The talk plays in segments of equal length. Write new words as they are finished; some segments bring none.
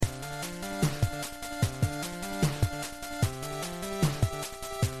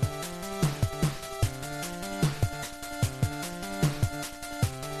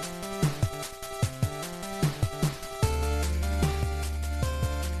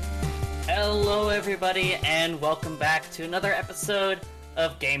Hello, everybody, and welcome back to another episode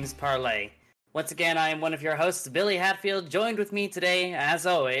of Games Parlay. Once again, I am one of your hosts, Billy Hatfield, joined with me today, as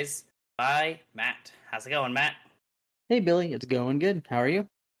always, by Matt. How's it going, Matt? Hey, Billy, it's going good. How are you?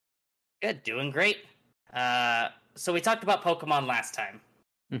 Good, doing great. So we talked about Pokemon last time.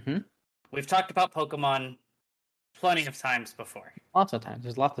 Mm-hmm. We've talked about Pokemon plenty of times before. Lots of times.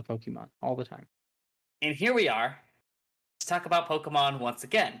 There's lots of Pokemon all the time. And here we are to talk about Pokemon once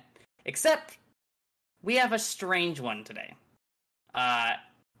again. Except we have a strange one today.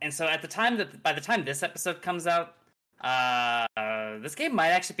 And so by the time this episode comes out, this game might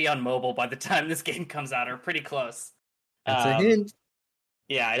actually be on mobile by the time this game comes out, or pretty close. That's a hint.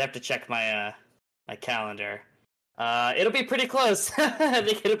 Yeah, I'd have to check my my calendar. It'll be pretty close. I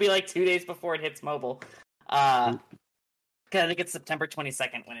think it'll be like 2 days before it hits mobile. I think it's September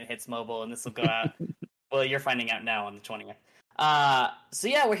 22nd when it hits mobile, and this will go out. Well, you're finding out now on the 20th. So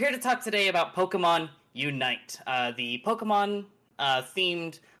yeah, we're here to talk today about Pokemon Unite, the Pokemon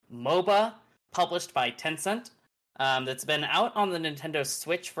themed MOBA published by Tencent. That's been out on the Nintendo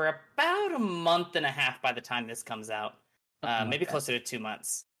Switch for about a month and a half by the time this comes out. Maybe closer to 2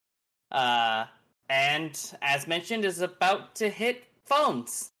 months. And as mentioned, is about to hit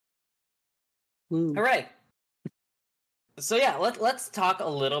phones. Woo. Hooray! So yeah, let's talk a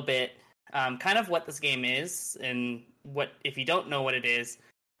little bit, kind of what this game is, and what, if you don't know what it is,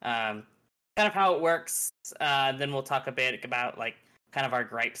 kind of how it works. Then we'll talk a bit about like kind of our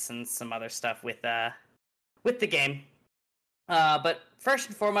gripes and some other stuff with the game. But first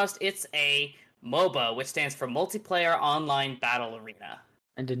and foremost, it's a MOBA, which stands for Multiplayer Online Battle Arena.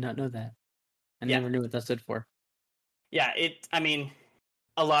 I did not know that. I never knew what that stood for. Yeah, I mean,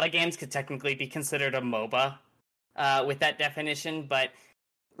 a lot of games could technically be considered a MOBA with that definition, but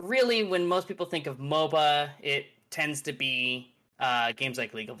really, when most people think of MOBA, it tends to be games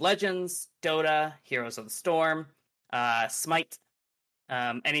like League of Legends, Dota, Heroes of the Storm, Smite,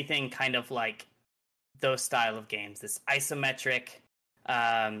 anything kind of like those style of games. This isometric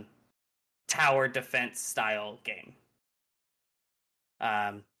tower defense style game.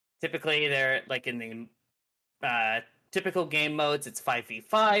 Typically, they're like in the typical game modes, it's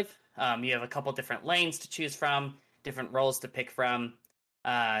 5v5. You have a couple different lanes to choose from, different roles to pick from,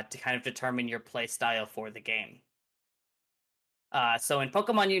 to kind of determine your play style for the game. So in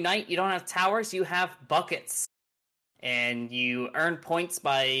Pokemon Unite, you don't have towers, you have buckets. And you earn points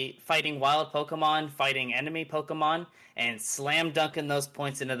by fighting wild Pokemon, fighting enemy Pokemon, and slam dunking those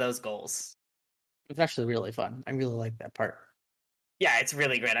points into those goals. It's actually really fun. I really like that part. Yeah, it's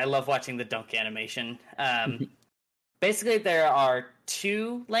really great. I love watching the dunk animation. Basically, there are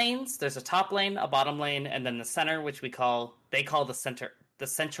 2 lanes. There's a top lane, a bottom lane, and then the center, which they call the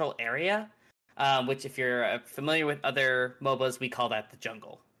central area. Which, if you're familiar with other MOBAs, we call that the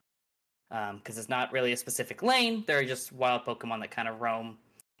jungle. Because it's not really a specific lane. There are just wild Pokemon that kind of roam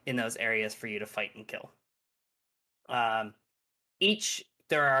in those areas for you to fight and kill.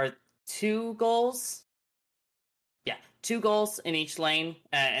 There are 2 goals. Yeah, 2 goals in each lane,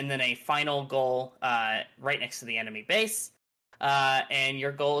 and then a final goal right next to the enemy base. And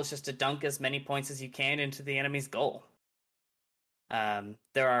your goal is just to dunk as many points as you can into the enemy's goal.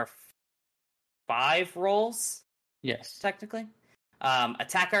 There are 5 roles. Yes. Technically.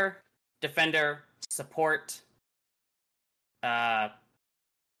 Attacker, defender, support,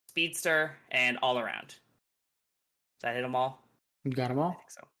 speedster, and all around. Did I hit them all? You got them all? I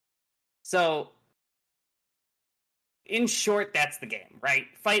think so. So, in short, that's the game, right?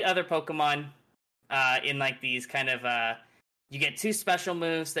 Fight other Pokemon in like these kind of... you get 2 special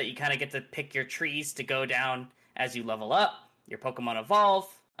moves that you kind of get to pick your trees to go down as you level up. Your Pokemon evolve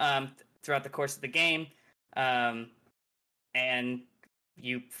throughout the course of the game. And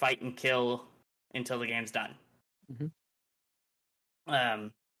you fight and kill until the game's done. Mm-hmm.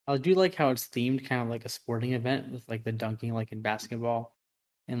 I do like how it's themed kind of like a sporting event with like the dunking like in basketball,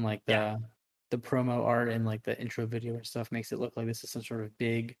 and like the promo art and like the intro video and stuff makes it look like this is some sort of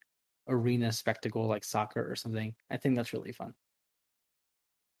big arena spectacle like soccer or something. I think that's really fun.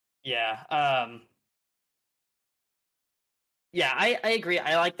 Yeah. Yeah, I agree.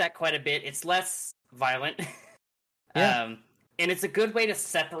 I like that quite a bit. It's less violent. Yeah. And it's a good way to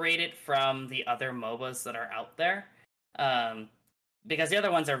separate it from the other MOBAs that are out there. Because the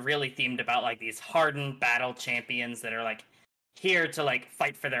other ones are really themed about like these hardened battle champions that are like here to like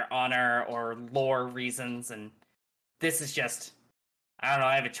fight for their honor or lore reasons, and this is just, I don't know,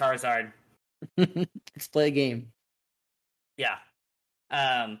 I have a Charizard. Let's play a game. Yeah.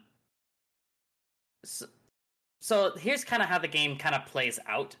 So here's kind of how the game kind of plays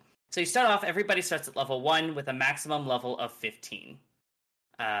out. So you start off, everybody starts at level 1 with a maximum level of 15.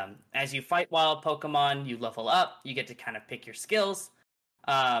 As you fight wild Pokemon, you level up. You get to kind of pick your skills.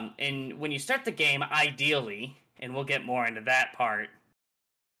 And when you start the game, ideally, and we'll get more into that part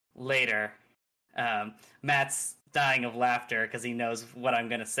later. Matt's dying of laughter because he knows what I'm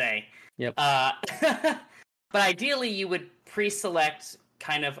going to say. Yep. But ideally, you would pre-select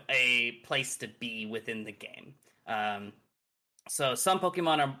kind of a place to be within the game. So some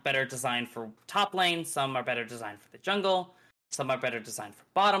Pokemon are better designed for top lane, some are better designed for the jungle, some are better designed for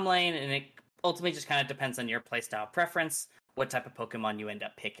bottom lane, and it ultimately just kind of depends on your playstyle preference, what type of Pokemon you end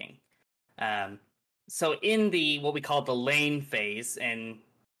up picking. So in the what we call the lane phase, and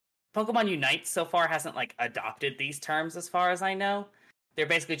Pokemon Unite so far hasn't like adopted these terms as far as I know. They're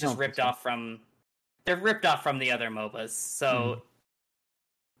basically just ripped off from the other MOBAs. So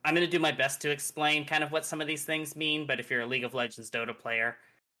I'm going to do my best to explain kind of what some of these things mean, but if you're a League of Legends Dota player,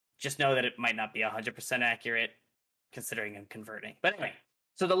 just know that it might not be 100% accurate considering I'm converting. But anyway,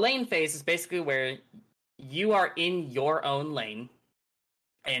 so the lane phase is basically where you are in your own lane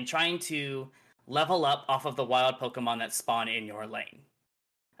and trying to level up off of the wild Pokemon that spawn in your lane.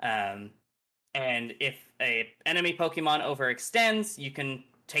 And if a enemy Pokemon overextends, you can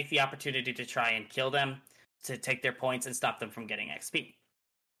take the opportunity to try and kill them to take their points and stop them from getting XP.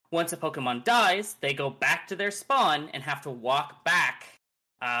 Once a Pokemon dies, they go back to their spawn and have to walk back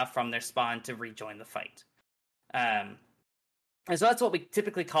from their spawn to rejoin the fight. And so that's what we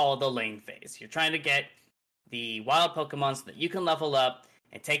typically call the lane phase. You're trying to get the wild Pokemon so that you can level up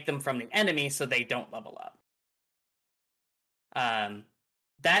and take them from the enemy so they don't level up.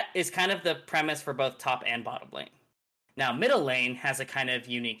 That is kind of the premise for both top and bottom lane. Now, middle lane has a kind of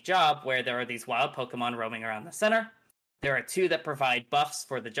unique job where there are these wild Pokemon roaming around the center. There are 2 that provide buffs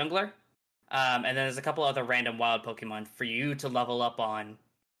for the jungler. And then there's a couple other random wild Pokemon for you to level up on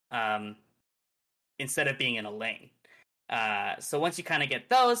instead of being in a lane. So once you kind of get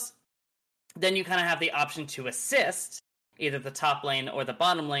those, then you kind of have the option to assist either the top lane or the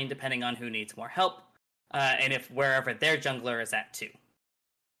bottom lane, depending on who needs more help. And if wherever their jungler is at too.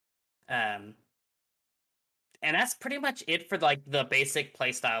 And that's pretty much it for like the basic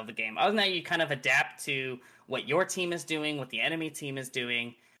playstyle of the game. Other than that, you kind of adapt to what your team is doing, what the enemy team is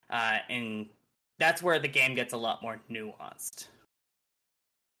doing, and that's where the game gets a lot more nuanced.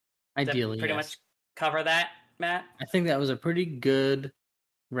 Ideally, pretty much cover that, Matt? I think that was a pretty good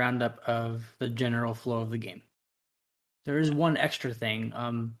roundup of the general flow of the game. There is one extra thing.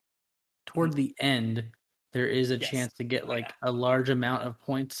 Toward the end, there is a chance to get like a large amount of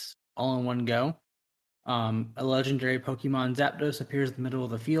points all in one go. A legendary Pokemon Zapdos appears in the middle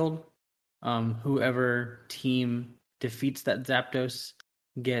of the field. Whoever team defeats that Zapdos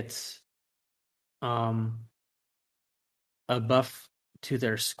gets a buff to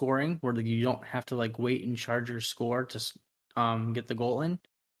their scoring, where you don't have to like wait and charge your score to get the goal in,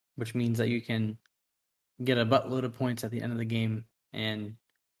 which means that you can get a buttload of points at the end of the game and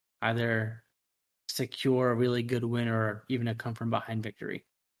either secure a really good win or even a come from behind victory,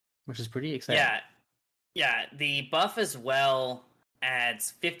 which is pretty exciting. Yeah, the buff as well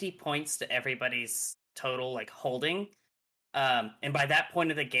adds 50 points to everybody's total like holding. And by that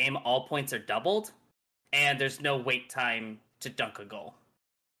point of the game, all points are doubled, and there's no wait time to dunk a goal.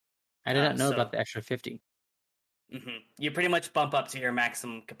 I did not know about the extra 50. You pretty much bump up to your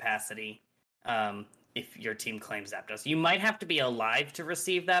maximum capacity if your team claims Zapdos. You might have to be alive to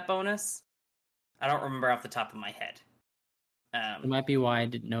receive that bonus. I don't remember off the top of my head. It might be why I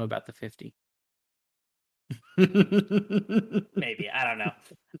didn't know about the 50. Maybe, I don't know.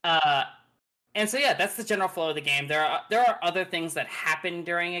 And so yeah, that's the general flow of the game. There are other things that happen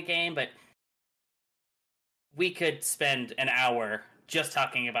during a game, but we could spend an hour just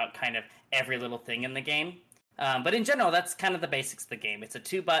talking about kind of every little thing in the game. But in general, that's kind of the basics of the game. It's a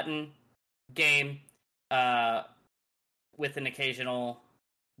 2-button game with an occasional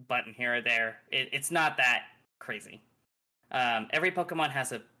button here or there. It's not that crazy. Every Pokemon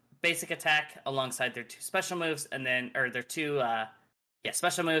has a basic attack alongside their 2 special moves, and then their 2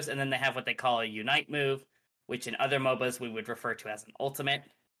 special moves, and then they have what they call a Unite move, which in other MOBAs we would refer to as an ultimate.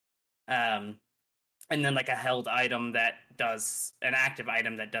 And then like a held item that does an active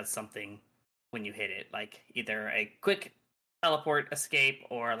item that does something when you hit it, like either a quick teleport escape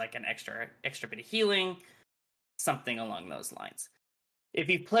or like an extra bit of healing, something along those lines. If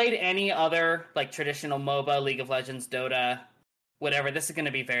you've played any other like traditional MOBA, League of Legends, Dota, whatever, this is going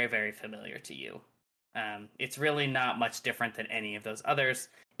to be very, very familiar to you. It's really not much different than any of those others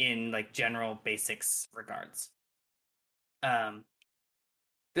in like general basics regards.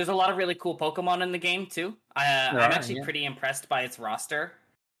 There's a lot of really cool Pokemon in the game too. I'm actually pretty impressed by its roster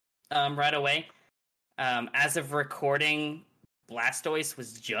right away. As of recording, Blastoise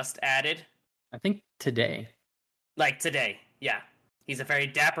was just added. I think today. Like today, yeah. He's a very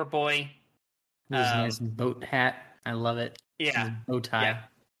dapper boy. With his nice boat hat. I love it. Yeah. His bow tie. Yeah.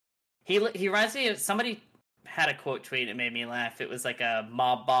 He reminds me of somebody had a quote tweet. It made me laugh. It was like a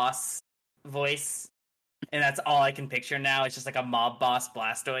mob boss voice, and that's all I can picture now. It's just like a mob boss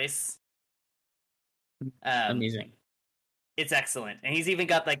Blastoise. Amazing. It's excellent, and he's even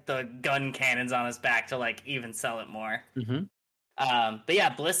got like the gun cannons on his back to like even sell it more. Mm-hmm. But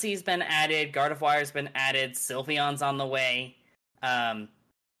yeah, Blissey's been added. Gardevoire's been added. Sylveon's on the way. Out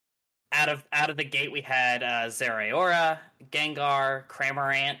of the gate, we had Zeraora, Gengar,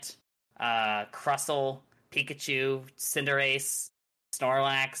 Cramorant, Crustle, Pikachu, Cinderace,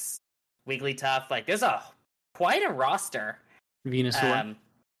 Snorlax, Wigglytuff. Like, there's quite a roster. Venusaur,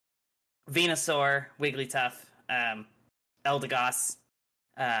 Wigglytuff, Eldegoss.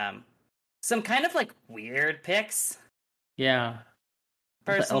 Some kind of like weird picks. Yeah.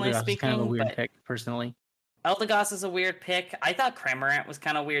 Personally Eldegoss speaking, is kind of a weird pick. Personally, Eldegoss is a weird pick. I thought Cramorant was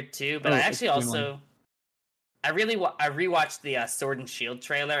kind of weird too, but I actually I rewatched the Sword and Shield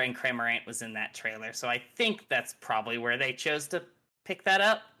trailer, and Cramorant was in that trailer, so I think that's probably where they chose to pick that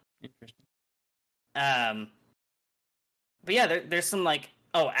up. Interesting. But yeah, there's some like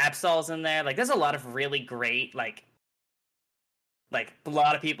Absol's in there. Like, there's a lot of really great like a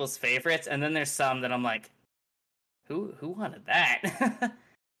lot of people's favorites, and then there's some that I'm like, who wanted that?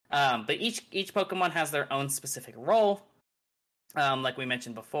 But each Pokemon has their own specific role. Like we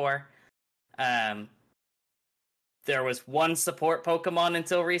mentioned before. There was one support Pokemon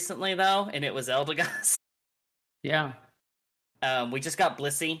until recently, though, and it was Eldegoss. Yeah. We just got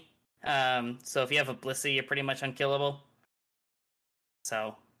Blissey. So if you have a Blissey, you're pretty much unkillable.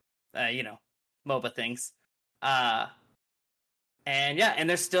 So, MOBA things. And yeah, and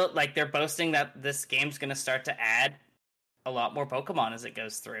they're still, like, they're boasting that this game's going to start to add a lot more Pokemon as it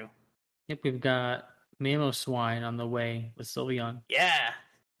goes through. Yep, we've got Mamoswine on the way with Sylveon.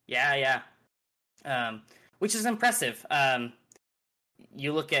 Yeah. Which is impressive.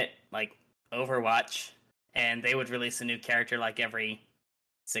 You look at, like, Overwatch, and they would release a new character, like, every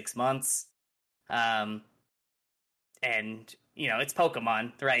 6 months. And, it's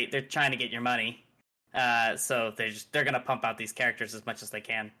Pokemon, right? They're trying to get your money. So they're going to pump out these characters as much as they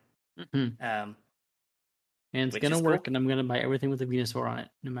can. Mm-hmm. And it's going to work, and I'm going to buy everything with a Venusaur on it,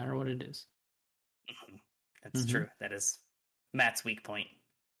 no matter what it is. That's true. That is Matt's weak point.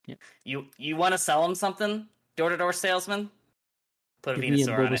 Yep. You want to sell him something? Door-to-door salesman? Put a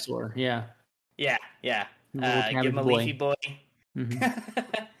Venusaur on it. Yeah. Yeah. Give him a Leafy boy.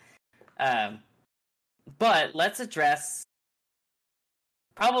 Mm-hmm. But let's address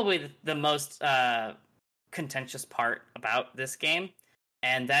probably the most contentious part about this game,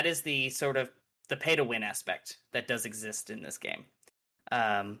 and that is the sort of the pay-to-win aspect that does exist in this game.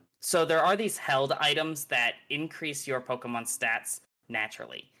 So there are these held items that increase your Pokemon stats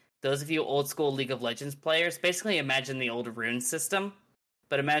naturally. Those of you old-school League of Legends players, basically imagine the old rune system,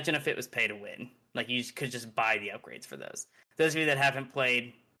 but imagine if it was pay-to-win. Like, you could just buy the upgrades for those. Those of you that haven't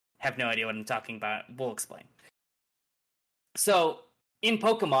played have no idea what I'm talking about. We'll explain. So, in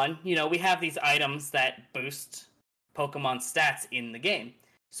Pokemon, we have these items that boost Pokemon stats in the game.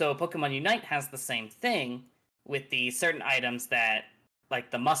 So Pokemon Unite has the same thing with the certain items that,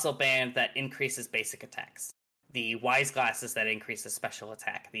 like the Muscle Band that increases basic attacks, the Wise Glasses that increases special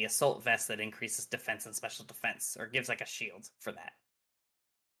attack, the Assault Vest that increases defense and special defense, or gives like a shield for that.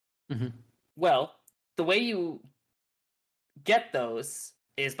 Mm-hmm. Well, the way you get those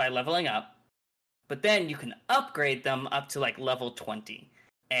is by leveling up, but then you can upgrade them up to like level 20.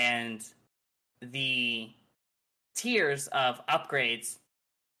 And the tiers of upgrades,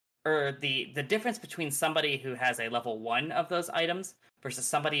 or the difference between somebody who has a level 1 of those items versus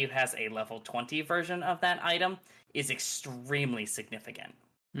somebody who has a level 20 version of that item, is extremely significant.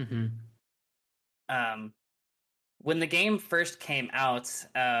 Mm-hmm. When the game first came out,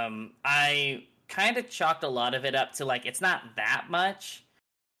 I kind of chalked a lot of it up to like, it's not that much.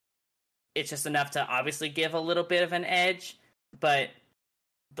 It's just enough to obviously give a little bit of an edge, but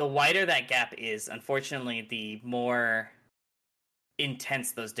the wider that gap is, unfortunately, the more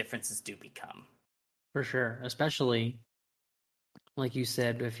intense those differences do become. For sure. Especially, like you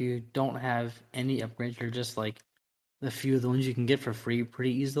said, if you don't have any upgrades, you're just like the few of the ones you can get for free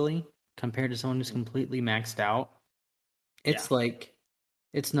pretty easily compared to someone who's completely maxed out. It's like,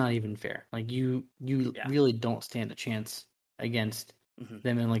 it's not even fair. Like, you really don't stand a chance against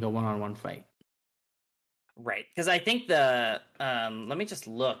them in like a one-on-one fight. Right. Because I think let me just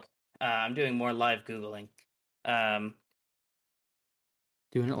look. I'm doing more live Googling.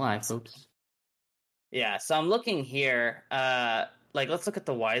 Doing it live, folks. Yeah, so I'm looking here. Like let's look at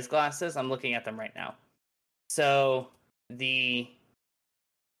the Wise glasses. I'm looking at them right now. So the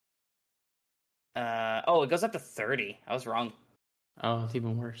it goes up to 30. I was wrong. Oh, it's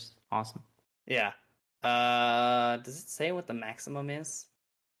even worse. Awesome. Yeah. Does it say what the maximum is?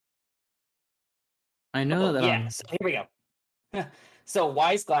 I know Oh, that yeah. So here we go. So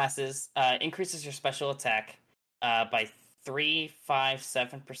Wise glasses increases your special attack by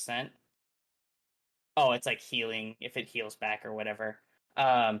 357%. Oh, it's like healing if it heals back or whatever.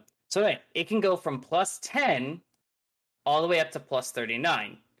 So anyway, it can go from plus 10 all the way up to plus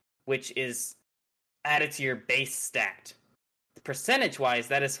 39, which is added to your base stat. Percentage wise,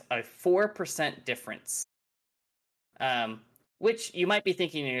 that is a 4% difference. Which you might be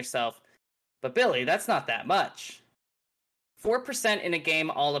thinking to yourself, but Billy, that's not that much. 4% in a game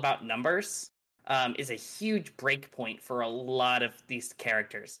all about numbers is a huge break point for a lot of these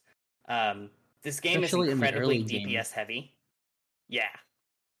characters. This game is especially in the incredibly early game. DPS heavy. Yeah.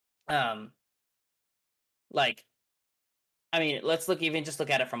 Um, like, I mean, let's look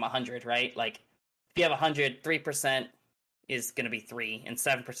at it from 100, right? Like, if you have 100, 3% is going to be 3, and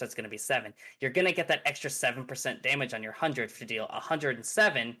 7% is going to be 7. You're going to get that extra 7% damage on your 100 to deal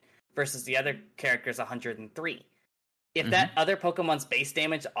 107 versus the other character's 103. If that other Pokemon's base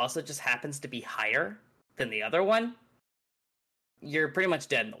damage also just happens to be higher than the other one, you're pretty much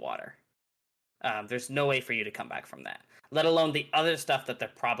dead in the water. There's no way for you to come back from that, let alone the other stuff that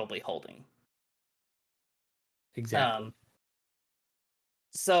they're probably holding. Exactly.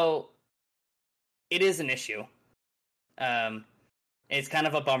 So it is an issue. It's kind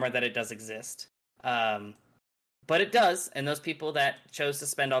of a bummer that it does exist. But it does, and those people that chose to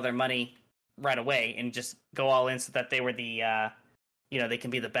spend all their money right away and just go all in so that they were they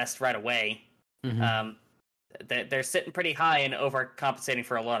can be the best right away. They're sitting pretty high and overcompensating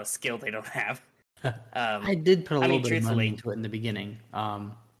for a lot of skill they don't have. I did put a little bit of money truthfully, into it in the beginning. yeah,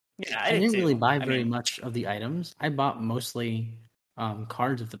 I did didn't too. really buy very much of the items. I bought mostly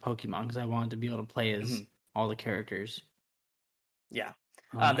cards of the Pokemon because I wanted to be able to play as all the characters. Yeah,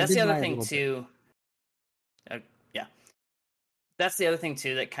 I that's did the other buy a thing little bit. too. Yeah, that's the other thing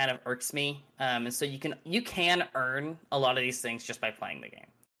too that kind of irks me. And so you can earn a lot of these things just by playing the game.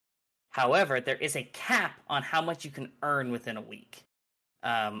 However, there is a cap on how much you can earn within a week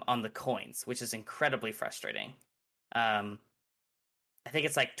on the coins, which is incredibly frustrating. I think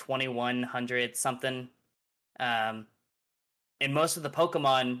it's like 2,100 something. And most of the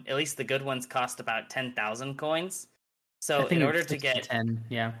Pokemon, at least the good ones, cost about 10,000 coins. So I think in it's order to 6 get 10,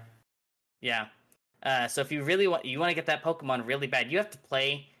 yeah. Yeah. So if you really want to get that Pokemon really bad, you have to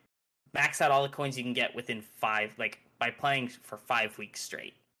play max out all the coins you can get within 5, like by playing for 5 weeks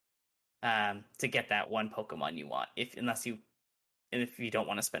straight, to get that one Pokemon you want. If you don't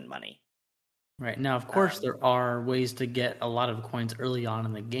want to spend money. Right. Now, of course, there are ways to get a lot of coins early on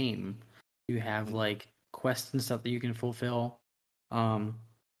in the game. You have like quests and stuff that you can fulfill.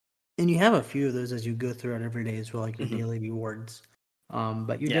 And you have a few of those as you go throughout every day as well, like your daily rewards.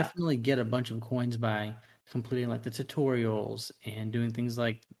 But you definitely get a bunch of coins by completing like the tutorials and doing things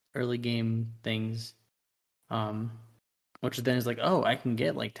like early game things. Which then is like, oh, I can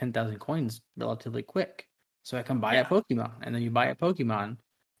get like 10,000 coins relatively quick. So I can buy a Pokemon. And then you buy a Pokemon,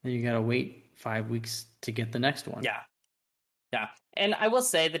 and you gotta wait 5 weeks to get the next one. Yeah. Yeah. And I will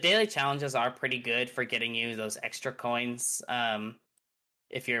say the daily challenges are pretty good for getting you those extra coins.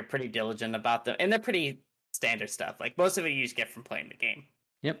 If you're pretty diligent about them. And they're pretty standard stuff. Like most of it you just get from playing the game.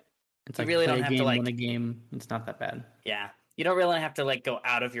 Yep. It's You like really play don't a have to game, like win a game. It's not that bad. Yeah. You don't really have to like go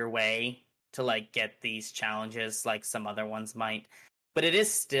out of your way to like get these challenges like some other ones might. But it is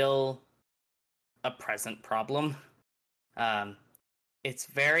still a present problem. It's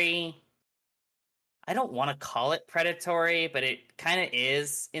very I don't want to call it predatory, but it kind of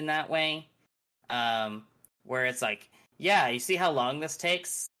is in that way. Where it's like, yeah, you see how long this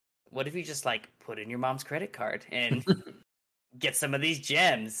takes? What if you just like put in your mom's credit card and get some of these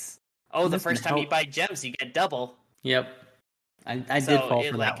gems? Oh, the first time you buy gems, you get double. Yep. I did fall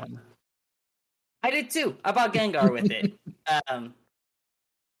for that one. I did too. I bought Gengar with it.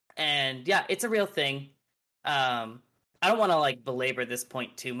 And yeah, it's a real thing. I don't want to like belabor this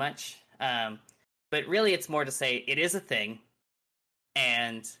point too much. But really it's more to say it is a thing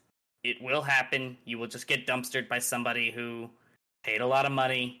and it will happen. You will just get dumpstered by somebody who paid a lot of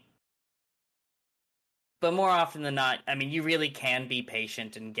money. But more often than not, I mean, you really can be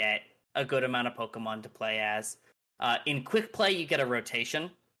patient and get a good amount of Pokemon to play as. In quick play, you get a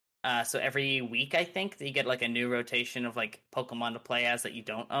rotation. So every week, I think, that you get like a new rotation of like Pokemon to play as that you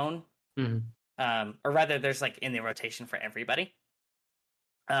don't own. Or rather, there's like in the rotation for everybody.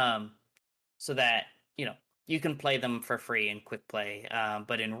 So that you can play them for free in quick play.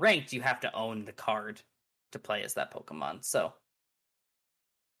 But in ranked, you have to own the card to play as that Pokemon. So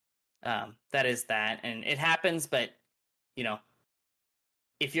that is that, and it happens. But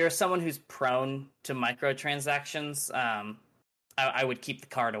if you're someone who's prone to microtransactions, I would keep the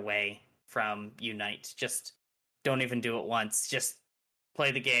card away from Unite. Just don't even do it once. Just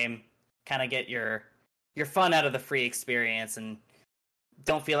play the game, kind of get your fun out of the free experience, and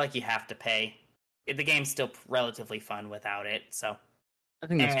don't feel like you have to pay. The game's still relatively fun without it. So I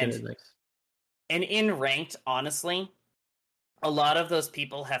think that's good advice. And in ranked, honestly, a lot of those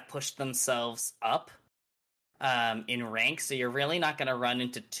people have pushed themselves up in rank, so you're really not going to run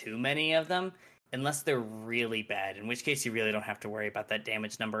into too many of them unless they're really bad, in which case you really don't have to worry about that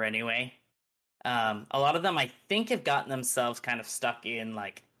damage number anyway. A lot of them, I think, have gotten themselves kind of stuck in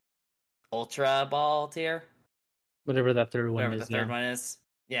like Ultra Ball tier. Whatever that third one Whatever is. the third one is.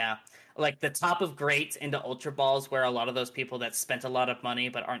 Yeah. Like the top of greats into Ultra Balls, where a lot of those people that spent a lot of money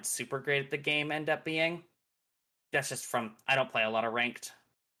but aren't super great at the game end up being. That's just from, I don't play a lot of ranked,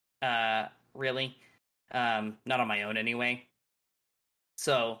 really. Not on my own anyway.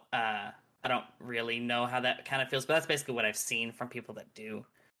 So, I don't really know how that kind of feels, but that's basically what I've seen from people that do.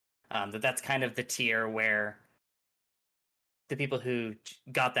 That's kind of the tier where the people who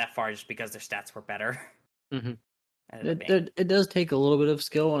got that far just because their stats were better. Mm-hmm. It does take a little bit of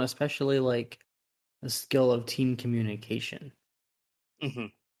skill, and especially like the skill of team communication,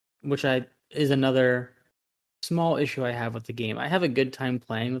 which is another small issue I have with the game. I have a good time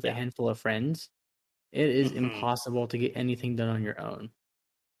playing with a handful of friends. It is impossible to get anything done on your own.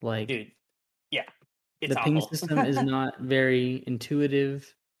 Like, dude, yeah, the ping system is not very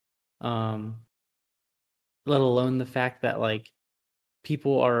intuitive. Let alone the fact that like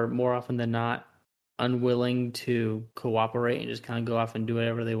people are more often than not unwilling to cooperate and just kind of go off and do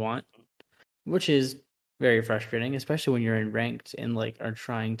whatever they want, which is very frustrating, especially when you're in ranked and like are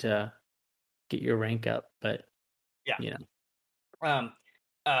trying to get your rank up. But yeah,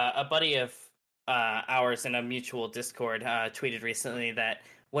 a buddy of ours in a mutual Discord tweeted recently that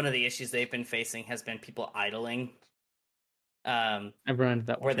one of the issues they've been facing has been people idling. I've run into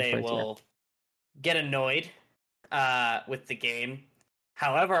that where they will get annoyed with the game,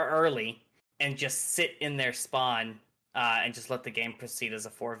 however early, and just sit in their spawn and just let the game proceed as a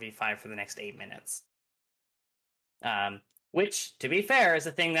 4v5 for the next 8 minutes. Which, to be fair, is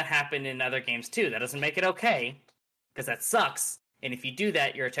a thing that happened in other games too. That doesn't make it okay, because that sucks. And if you do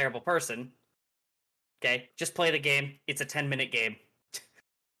that, you're a terrible person. Okay? Just play the game. It's a 10-minute game.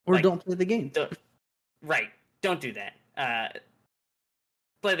 Or don't play the game. Right. Don't do that.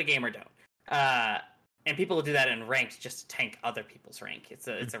 Play the game or don't. And people will do that in ranked just to tank other people's rank. It's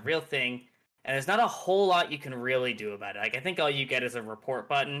a real thing, and there's not a whole lot you can really do about it. Like, I think all you get is a report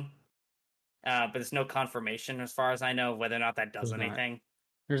button, but there's no confirmation, as far as I know, whether or not that does anything.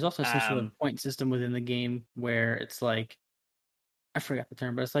 There's also some sort of point system within the game where it's like, I forgot the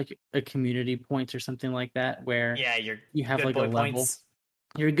term, but it's like a community points or something like that, where you have like a level. Points.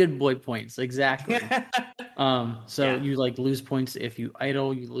 You're good boy points, exactly. You like lose points if you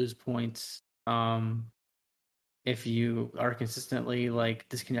idle, you lose points if you are consistently like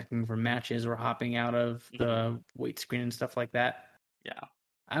disconnecting from matches or hopping out of the wait screen and stuff like that. Yeah.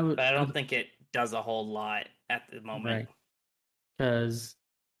 But I don't think it does a whole lot at the moment. Right. Because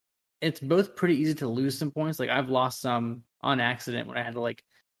it's both pretty easy to lose some points. Like, I've lost some on accident when I had to like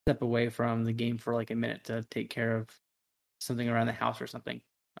step away from the game for like a minute to take care of something around the house or something.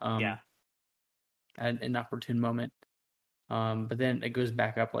 At an opportune moment. But then it goes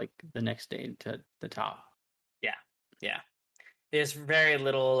back up like the next day to the top. Yeah. There's very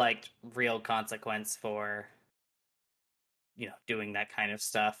little like real consequence for doing that kind of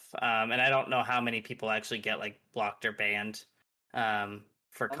stuff. And I don't know how many people actually get like blocked or banned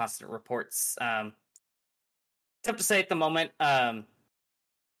for constant reports. It's tough to say at the moment, but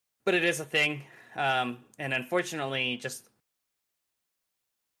it is a thing. And unfortunately, just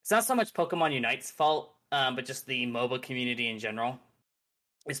it's not so much Pokemon Unite's fault, but just the MOBA community in general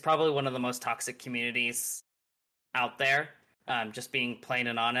is probably one of the most toxic communities out there. Just being plain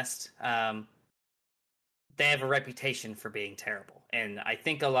and honest. They have a reputation for being terrible, and I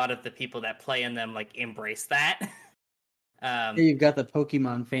think a lot of the people that play in them like embrace that. You've got the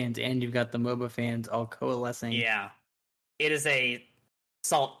Pokemon fans and you've got the MOBA fans all coalescing. Yeah, it is a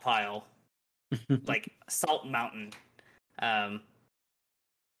salt pile, like salt mountain.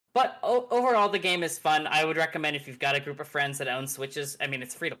 But overall, the game is fun. I would recommend if you've got a group of friends that own Switches. I mean,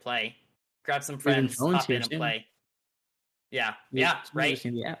 it's free to play. Grab some friends, hop in and play. Yeah, right.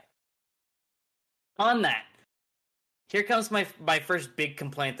 The app. On that, here comes my first big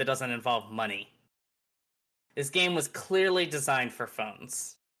complaint that doesn't involve money. This game was clearly designed for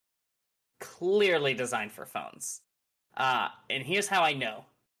phones. Clearly designed for phones. And here's how I know.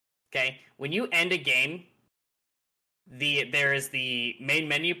 Okay, when you end a game, there is the main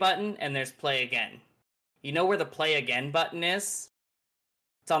menu button and there's play again. You know where the play again button is?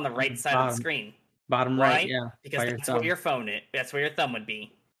 It's on the right side of the screen. Bottom Why? right, yeah. Because that's where your phone is. That's where your thumb would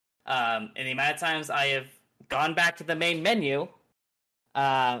be. And the amount of times I have gone back to the main menu,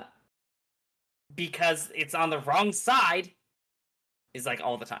 because it's on the wrong side, is like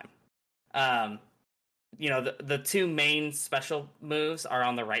all the time. The two main special moves are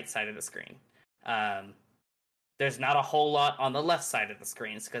on the right side of the screen. There's not a whole lot on the left side of the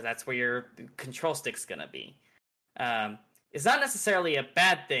screens because that's where your control stick's gonna be. It's not necessarily a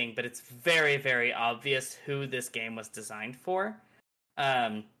bad thing, but it's very, very obvious who this game was designed for,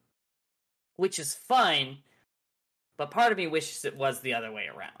 which is fine. But part of me wishes it was the other way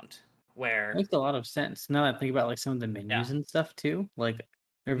around, where it makes a lot of sense. Now that I think about like some of the menus and stuff too, like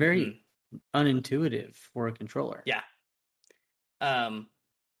they're very unintuitive for a controller. Yeah.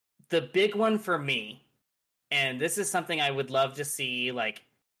 The big one for me, and this is something I would love to see, like,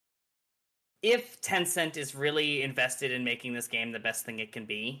 if Tencent is really invested in making this game the best thing it can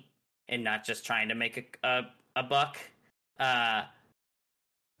be, and not just trying to make a buck,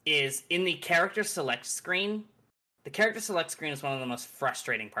 is in the character select screen. The character select screen is one of the most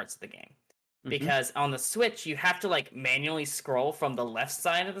frustrating parts of the game. Because on the Switch, you have to like manually scroll from the left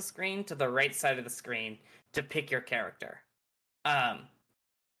side of the screen to the right side of the screen to pick your character. And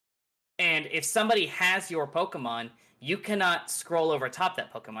if somebody has your Pokemon, you cannot scroll over top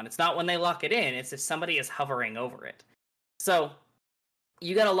that Pokemon. It's not when they lock it in, it's if somebody is hovering over it. So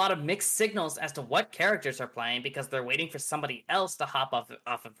you got a lot of mixed signals as to what characters are playing because they're waiting for somebody else to hop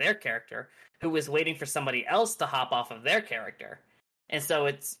off of their character, who is waiting for somebody else to hop off of their character. And so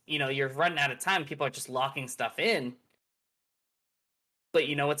it's, you're running out of time. People are just locking stuff in. But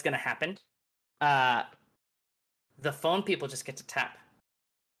you know what's going to happen? The phone people just get to tap.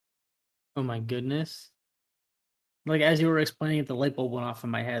 Oh my goodness. Like, as you were explaining it, the light bulb went off in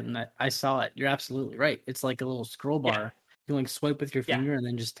my head, and I saw it. You're absolutely right. It's like a little scroll bar. Yeah. You like swipe with your finger and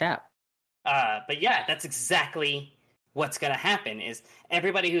then just tap. But yeah, that's exactly what's going to happen is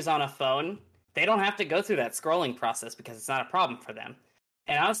everybody who's on a phone, they don't have to go through that scrolling process because it's not a problem for them.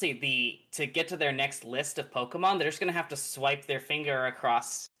 And honestly, to get to their next list of Pokemon, they're just going to have to swipe their finger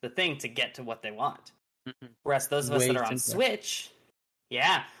across the thing to get to what they want. Whereas those of us that are on Switch,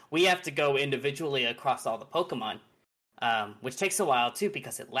 we have to go individually across all the Pokemon, which takes a while too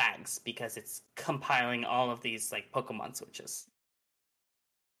because it lags, because it's compiling all of these like Pokemon switches.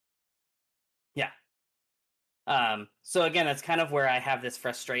 Yeah. So again, that's kind of where I have this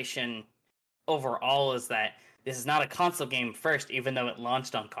frustration overall, is that this is not a console game first, even though it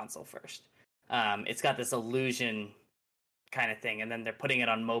launched on console first. It's got this illusion kind of thing, and then they're putting it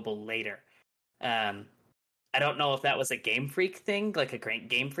on mobile later. I don't know if that was a Game Freak thing, like a great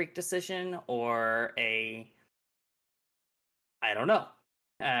Game Freak decision, or I don't know.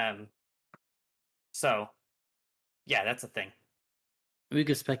 So, yeah, that's a thing. We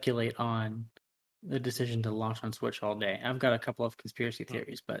could speculate on the decision to launch on Switch all day. I've got a couple of conspiracy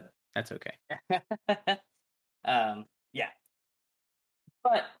theories, but that's okay. Yeah.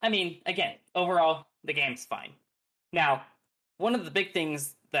 But, I mean, again, overall, the game's fine. Now, one of the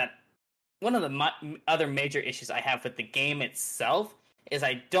other major issues I have with the game itself is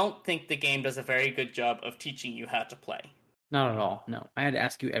I don't think the game does a very good job of teaching you how to play. Not at all. No, I had to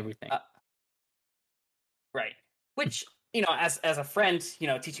ask you everything. Right. Which, as a friend,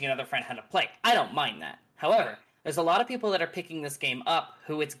 teaching another friend how to play, I don't mind that. However, there's a lot of people that are picking this game up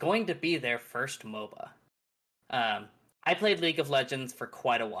who it's going to be their first MOBA. I played League of Legends for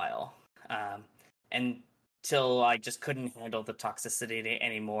quite a while, until I just couldn't handle the toxicity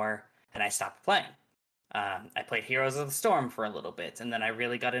anymore, and I stopped playing. I played Heroes of the Storm for a little bit, and then I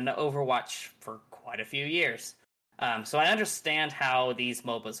really got into Overwatch for quite a few years. So I understand how these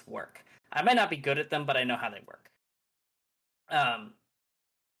MOBAs work. I might not be good at them, but I know how they work.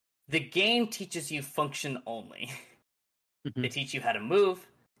 The game teaches you function only. They teach you how to move.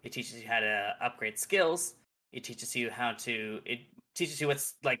 It teaches you how to upgrade skills. It teaches you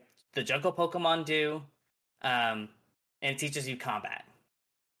what's like the jungle Pokemon do. And it teaches you combat.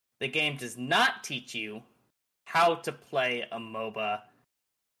 The game does not teach you how to play a MOBA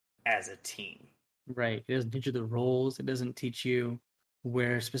as a team. Right. It doesn't teach you the roles. It doesn't teach you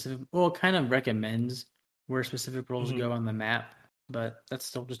where specific... Well, it kind of recommends where specific roles go on the map, but that's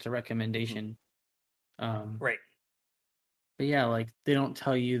still just a recommendation. Right. But yeah, like, they don't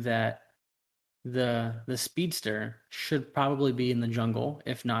tell you that the speedster should probably be in the jungle,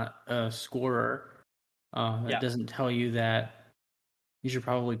 if not a scorer, It doesn't tell you that you should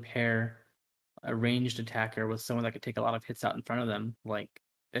probably pair a ranged attacker with someone that could take a lot of hits out in front of them. Like,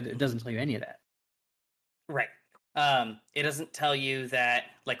 it doesn't tell you any of that. Right. It doesn't tell you that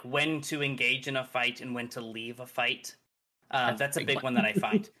like when to engage in a fight and when to leave a fight. That's a big one that I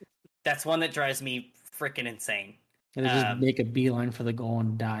find. That's one that drives me freaking insane. And they just make a beeline for the goal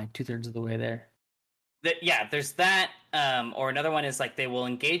and die 2/3 of the way there. There's that. Or another one is like they will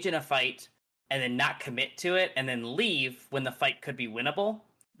engage in a fight and then not commit to it and then leave when the fight could be winnable.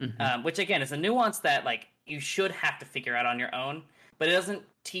 Which again is a nuance that like you should have to figure out on your own, but it doesn't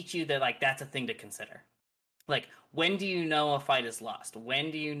teach you that like that's a thing to consider. Like, when do you know a fight is lost? When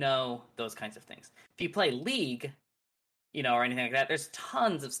do you know those kinds of things? If you play League, or anything like that, there's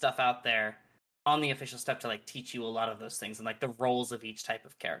tons of stuff out there on the official stuff to like teach you a lot of those things and like the roles of each type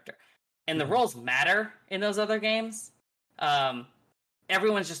of character. And the roles matter in those other games.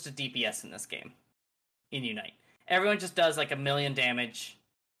 Everyone's just a DPS in this game, in Unite. Everyone just does like 1 million damage.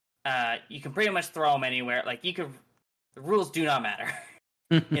 You can pretty much throw them anywhere. Like, the rules do not matter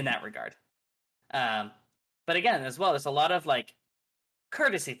in that regard. But again, as well, there's a lot of like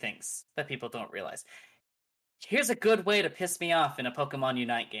courtesy things that people don't realize. Here's a good way to piss me off in a Pokemon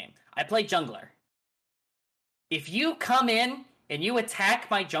Unite game. I play jungler. If you come in and you attack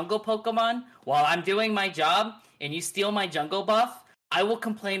my jungle Pokemon while I'm doing my job and you steal my jungle buff, I will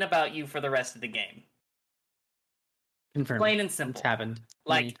complain about you for the rest of the game. Confirmed. Plain and simple. It's happened.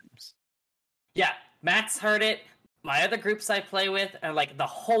 Like, yeah, Matt's heard it. My other groups I play with, and like the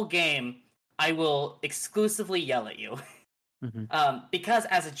whole game, I will exclusively yell at you. Because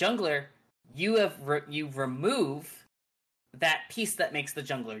as a jungler, you remove that piece that makes the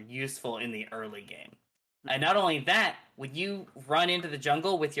jungler useful in the early game. And not only that, when you run into the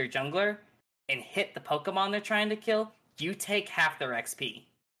jungle with your jungler and hit the Pokemon they're trying to kill, you take half their XP.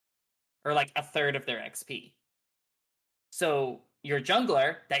 Or like 1/3 of their XP. So your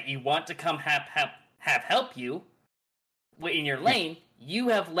jungler that you want to come have help you in your lane, you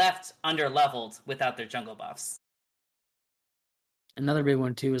have left under-leveled without their jungle buffs. Another big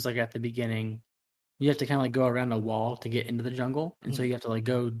one too is like at the beginning, you have to kind of like go around a wall to get into the jungle, and so you have to like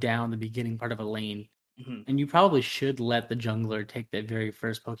go down the beginning part of a lane. And you probably should let the jungler take that very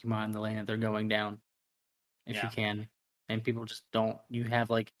first Pokemon in the lane that they're going down, if you can. And people just don't. You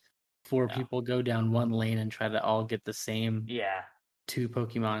have like 4 people go down one lane and try to all get the same 2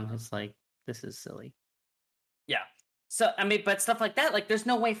 Pokemon. It's like, this is silly. Yeah. So, I mean, but stuff like that, like, there's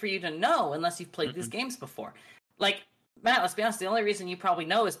no way for you to know unless you've played these games before. Like, Matt, let's be honest, the only reason you probably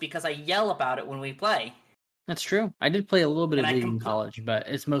know is because I yell about it when we play. That's true. I did play a little bit of League in college, but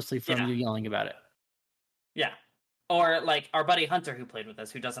it's mostly from you yelling about it. Yeah. Or, like, our buddy Hunter who played with us,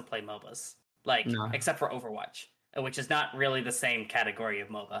 who doesn't play MOBAs. Like, except for Overwatch, which is not really the same category of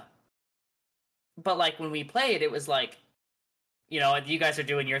MOBA. But, like, when we played, it was like, you guys are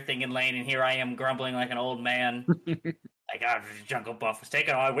doing your thing in lane, and here I am grumbling like an old man. Like, jungle buff was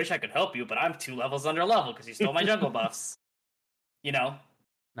taken. Oh, I wish I could help you, but I'm 2 levels under level because you stole my jungle buffs.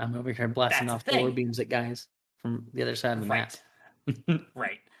 I'm over here blasting off 4 beams at guys from the other side of the map.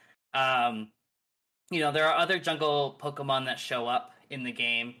 Right. There are other jungle Pokemon that show up in the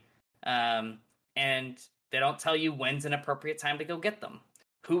game, and they don't tell you when's an appropriate time to go get them.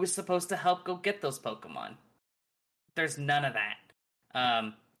 Who is supposed to help go get those Pokemon? There's none of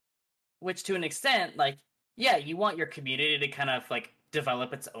that. Which to an extent, like, yeah, you want your community to kind of like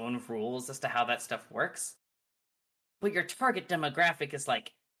develop its own rules as to how that stuff works. But your target demographic is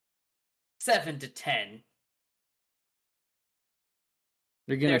like 7 to 10.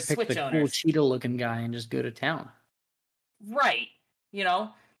 They're gonna pick the cool Cheeto-looking guy and just go to town. Right.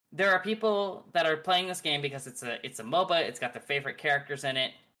 There are people that are playing this game because it's a MOBA, it's got their favorite characters in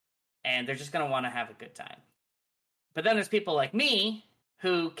it, and they're just gonna want to have a good time. But then there's people like me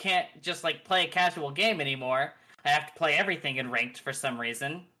who can't just like play a casual game anymore. I have to play everything in ranked for some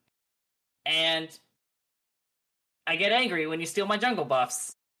reason. And I get angry when you steal my jungle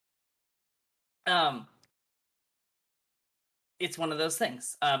buffs. It's one of those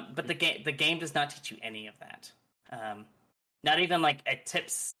things. But the game does not teach you any of that. Not even like a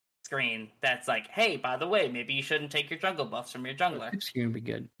tips screen that's like, hey, by the way, maybe you shouldn't take your jungle buffs from your jungler. Tips screen would be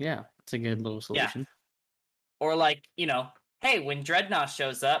good. Yeah, it's a good little solution. Yeah. Or like, hey, when Dreadnought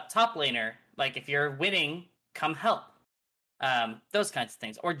shows up, top laner, like if you're winning, come help. Those kinds of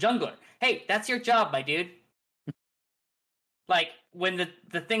things. Or jungler. Hey, that's your job, my dude. Like when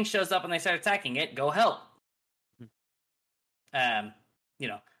the thing shows up and they start attacking it, go help.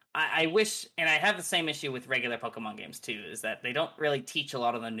 I wish, and I have the same issue with regular Pokemon games too, is that they don't really teach a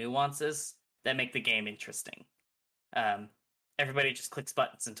lot of the nuances that make the game interesting. Everybody just clicks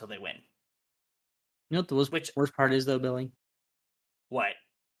buttons until they win. You know what the Which worst part is, though, Billy? what?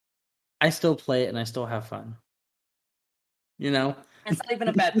 I still play it and I still have fun. You know? It's not even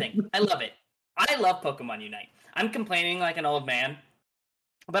a bad thing. I love it. I love Pokemon Unite. I'm complaining like an old man,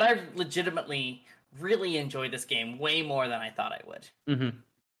 but I legitimately really enjoyed this game way more than I thought I would.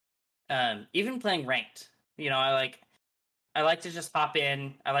 Even playing ranked, I like to just pop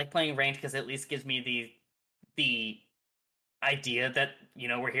in. I like playing ranked because it at least gives me the idea that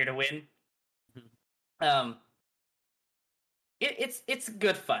we're here to win. Um, it's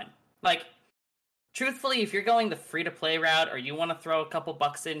good fun. Like, truthfully, if you're going the free to play route or you want to throw a couple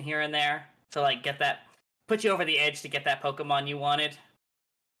bucks in here and there to like put you over the edge to get that Pokemon you wanted,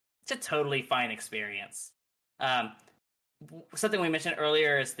 it's a totally fine experience. Something we mentioned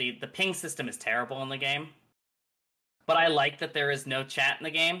earlier is the ping system is terrible in the game, but I like that there is no chat in the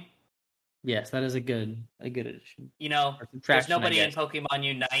game. Yes, that is a good addition. There's nobody in Pokemon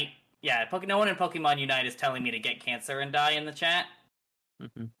Unite. Yeah, no one in Pokemon Unite is telling me to get cancer and die in the chat.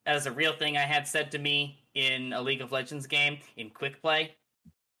 That is a real thing I had said to me in a League of Legends game in quick play.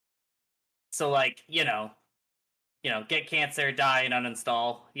 So like, get cancer, die, and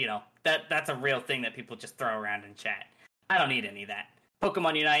uninstall. That's a real thing that people just throw around in chat. I don't need any of that.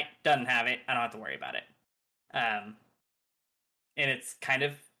 Pokemon Unite doesn't have it. I don't have to worry about it. And it's kind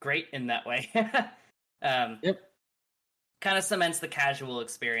of great in that way. Yep. Kind of cements the casual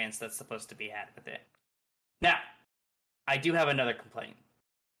experience that's supposed to be had with it. Now, I do have another complaint.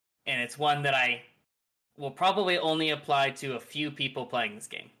 And it's one that I will probably only apply to a few people playing this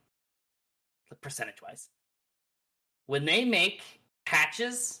game. Percentage-wise. When they make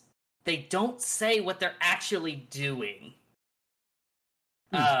patches, they don't say what they're actually doing.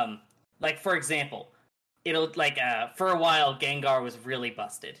 Like, for example, it'll, like, for a while, Gengar was really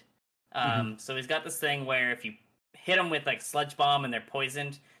busted. So he's got this thing where if you hit them with, like, Sludge Bomb and they're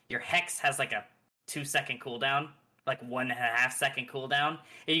poisoned, your Hex has, like, a 2-second cooldown. Like 1.5 second cooldown,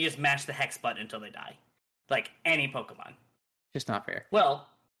 and you just mash the Hex button until they die. Like any Pokemon. Just not fair. Well,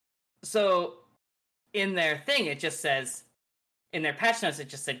 so in their thing, it just says, in their patch notes, it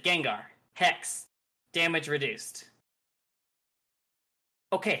just said Gengar, Hex, damage reduced.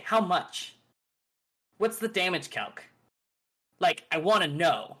 Okay, how much? What's the damage calc? Like, I want to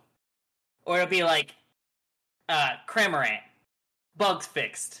know. Or it'll be like, Cramorant, bugs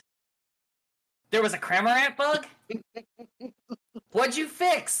fixed. There was a Cramorant bug? What'd you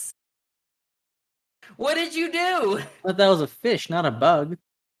fix? What did you do? I thought that was a fish, not a bug.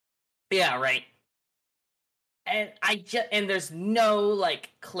 Yeah, right. And and there's no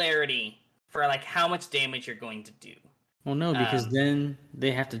like clarity for like how much damage you're going to do. Well, no, because then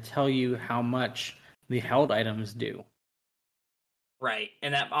they have to tell you how much the held items do. Right,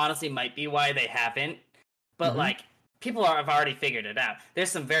 and that honestly might be why they haven't. But like, people have already figured it out. There's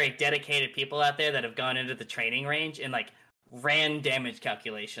some very dedicated people out there that have gone into the training range and like ran damage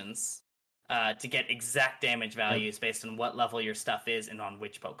calculations to get exact damage values based on what level your stuff is and on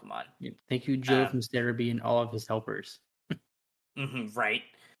which Pokemon. Thank you, Joe from Stairby and all of his helpers. Right.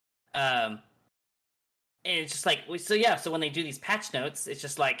 And it's just like, so when they do these patch notes, it's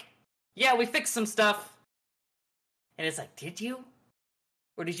just like, yeah, we fixed some stuff. And it's like, did you?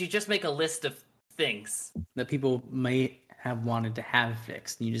 Or did you just make a list of things that people may have wanted to have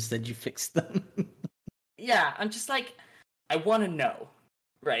fixed, and you just said you fixed them? Yeah, I'm just like, I want to know,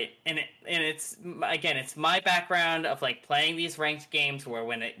 right? And it's again, it's my background of like playing these ranked games where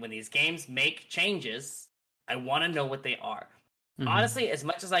when these games make changes, I want to know what they are. Honestly, as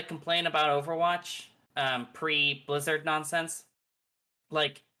much as I complain about Overwatch pre-Blizzard nonsense,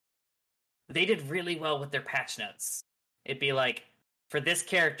 like they did really well with their patch notes. It'd be like, for this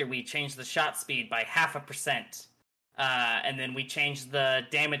character, we changed the shot speed by 0.5%. And then we changed the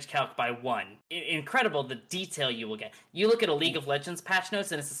damage calc by 1. Incredible the detail you will get. You look at a League of Legends patch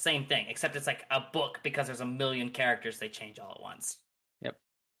notes, and it's the same thing, except it's like a book because there's a million characters they change all at once. Yep.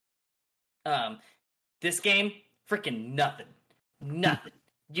 This game, freaking nothing. Nothing.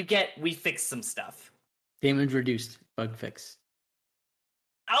 We fixed some stuff. Damage reduced, bug fix.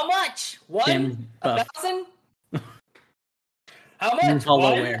 How much? 1? 1,000? How much?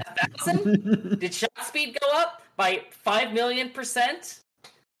 1,000? Did shot speed go up by 5 million%?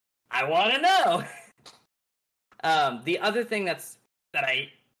 I want to know. The other thing that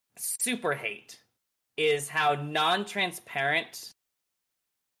I super hate is how non-transparent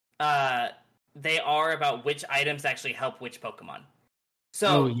they are about which items actually help which Pokemon.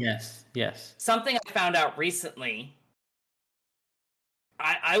 So, yes. Something I found out recently,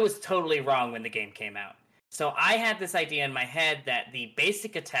 I was totally wrong when the game came out. So I had this idea in my head that the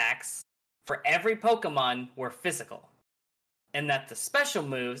basic attacks for every Pokemon were physical. And that the special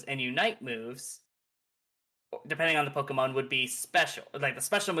moves and Unite moves depending on the Pokemon, would be special. Like the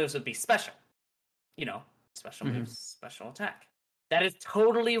special moves would be special. You know, special moves, special attack. That is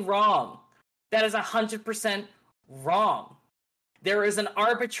totally wrong. That is 100% wrong. There is an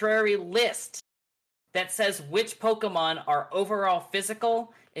arbitrary list that says which Pokemon are overall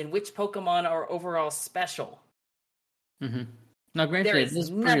physical and which Pokemon are overall special. Now, granted, it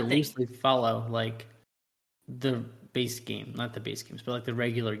does pretty loosely follow like the base game, not the base games, but like the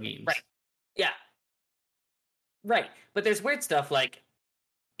regular games. Right. Yeah. Right. But there's weird stuff like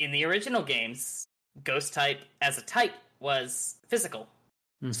in the original games, Ghost type as a type was physical.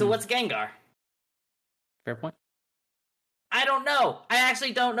 So what's Gengar? Fair point. I don't know. I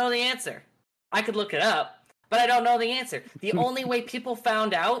actually don't know the answer. I could look it up, but I don't know the answer. The only way people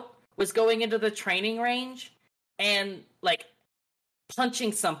found out was going into the training range and like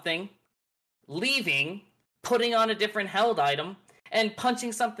punching something, leaving, putting on a different held item, and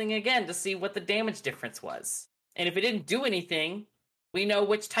punching something again to see what the damage difference was. And if it didn't do anything, we know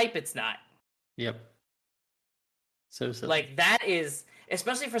which type it's not. Yep. So like that is,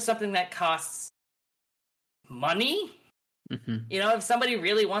 especially for something that costs money. You know, if somebody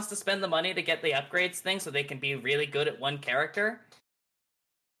really wants to spend the money to get the upgrades thing so they can be really good at one character,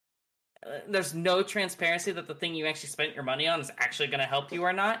 there's no transparency that the thing you actually spent your money on is actually going to help you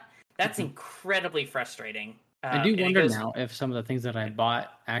or not. That's incredibly frustrating. I do wonder now if some of the things that I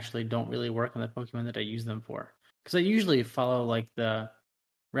bought actually don't really work on the Pokemon that I use them for. Because I usually follow like the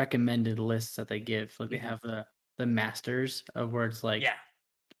recommended lists that they give. Like they have the masters of where it's like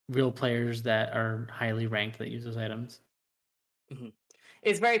real players that are highly ranked that use those items.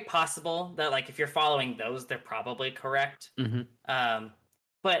 It's very possible that like if you're following those, they're probably correct.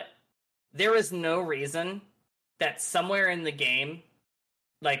 But there is no reason that somewhere in the game,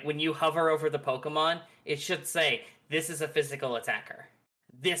 like when you hover over the Pokemon, it should say, this is a physical attacker.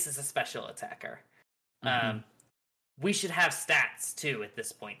 This is a special attacker. We should have stats too at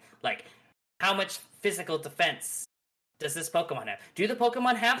this point. Like, how much physical defense does this Pokemon have? Do the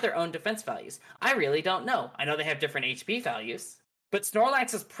Pokemon have their own defense values? I really don't know. I know they have different HP values, but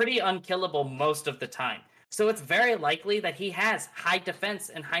Snorlax is pretty unkillable most of the time. So it's very likely that he has high defense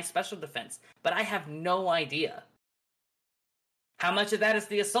and high special defense, but I have no idea. How much of that is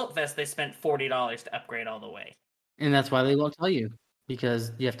the Assault Vest they spent $40 to upgrade all the way? And that's why they won't tell you,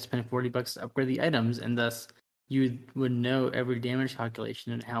 because you have to spend $40 to upgrade the items, and thus you would know every damage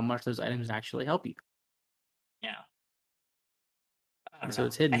calculation and how much those items actually help you. Yeah. So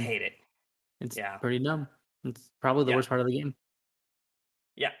it's hidden. I hate it. It's pretty dumb. It's probably the worst part of the game.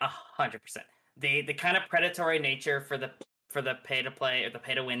 Yeah, 100%. The kind of predatory nature for the pay to play or the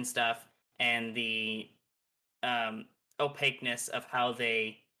pay to win stuff, and the opaqueness of how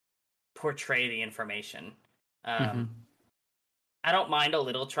they portray the information. I don't mind a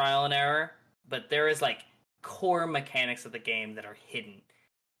little trial and error, but there is like core mechanics of the game that are hidden.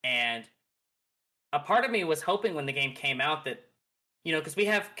 And a part of me was hoping when the game came out that, you know, because we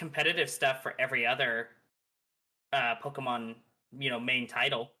have competitive stuff for every other Pokemon, you know, main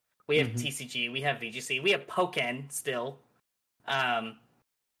title. We have TCG, we have VGC, we have Pokken still.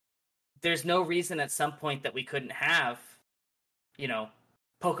 There's no reason at some point that we couldn't have, you know,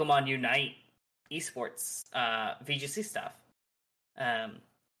 Pokemon Unite esports VGC stuff. And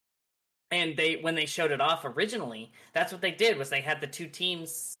when they showed it off originally, that's what they did, was they had the two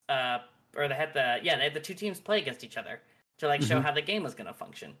teams or they had the two teams play against each other to like show how the game was going to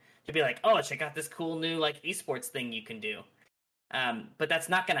function. To be like, oh, check out this cool new like esports thing you can do. But that's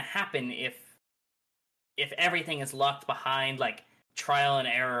not going to happen if everything is locked behind like trial and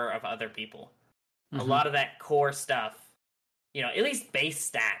error of other people. A lot of that core stuff, you know, at least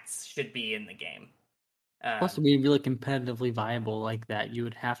base stats should be in the game. Plus, to be really competitively viable like that, you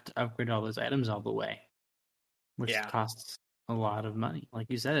would have to upgrade all those items all the way, which costs a lot of money. Like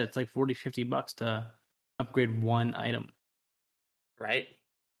you said, it's like $40-$50 to upgrade one item. Right.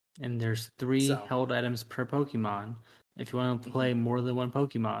 And there's 3 held items per Pokemon. If you want to play more than one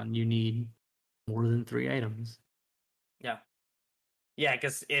Pokemon, you need more than 3 items. Yeah. Yeah,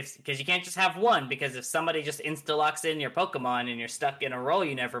 because you can't just have one, because if somebody just insta-locks in your Pokemon and you're stuck in a role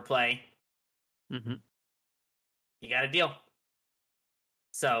you never play, you got a deal.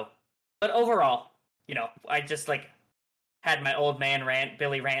 So, but overall, you know, I just like had my old man rant,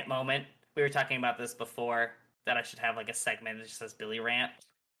 Billy rant moment. We were talking about this before, that I should have like a segment that just says Billy rant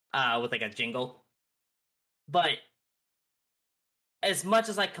with like a jingle. But as much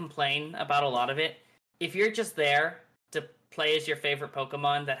as I complain about a lot of it, if you're just there to play as your favorite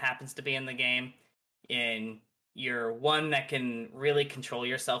Pokemon that happens to be in the game, and you're one that can really control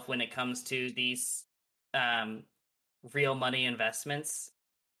yourself when it comes to these real money investments,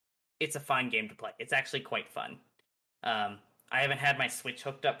 it's a fun game to play. It's actually quite fun. I haven't had my Switch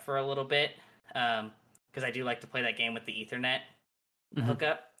hooked up for a little bit because I do like to play that game with the Ethernet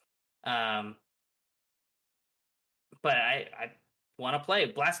hookup. But I want to play.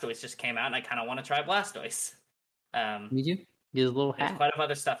 Blastoise just came out, and I kind of want to try Blastoise. Me too. Get a little There's hat. quite a bit of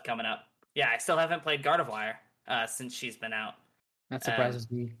other stuff coming up. Yeah, I still haven't played Gardevoir since she's been out. That surprises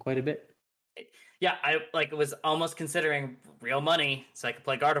me quite a bit. Yeah, I was almost considering real money so I could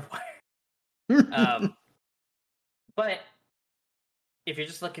play Gardevoir. But if you're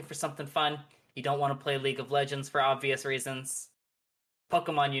just looking for something fun, you don't want to play League of Legends for obvious reasons,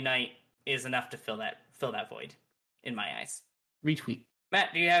 Pokemon Unite is enough to fill that void, in my eyes. Retweet.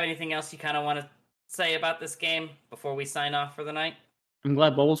 Matt, do you have anything else you kind of want to say about this game before we sign off for the night? I'm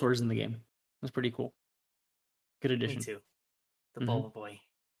glad Bulbasaur's in the game. That's pretty cool. Good addition. Me too. The Bulba boy.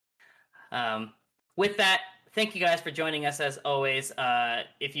 With that, thank you guys for joining us as always.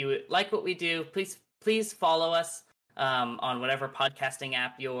 If you like what we do, please follow us on whatever podcasting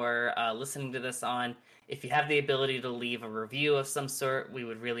app you're listening to this on. If you have the ability to leave a review of some sort, we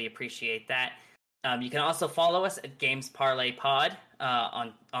would really appreciate that. You can also follow us at Games Parlay Pod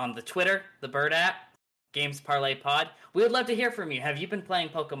on the Twitter, the Bird app, Games Parlay Pod. We would love to hear from you. Have you been playing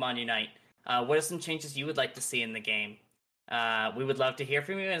Pokemon Unite? What are some changes you would like to see in the game? We would love to hear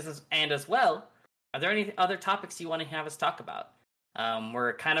from you, and as well, are there any other topics you want to have us talk about?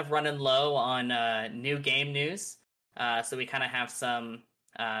 We're kind of running low on new game news, so we kind of have some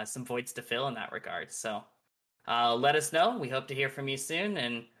voids to fill in that regard. So let us know. We hope to hear from you soon,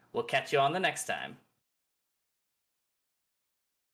 and we'll catch you on the next time.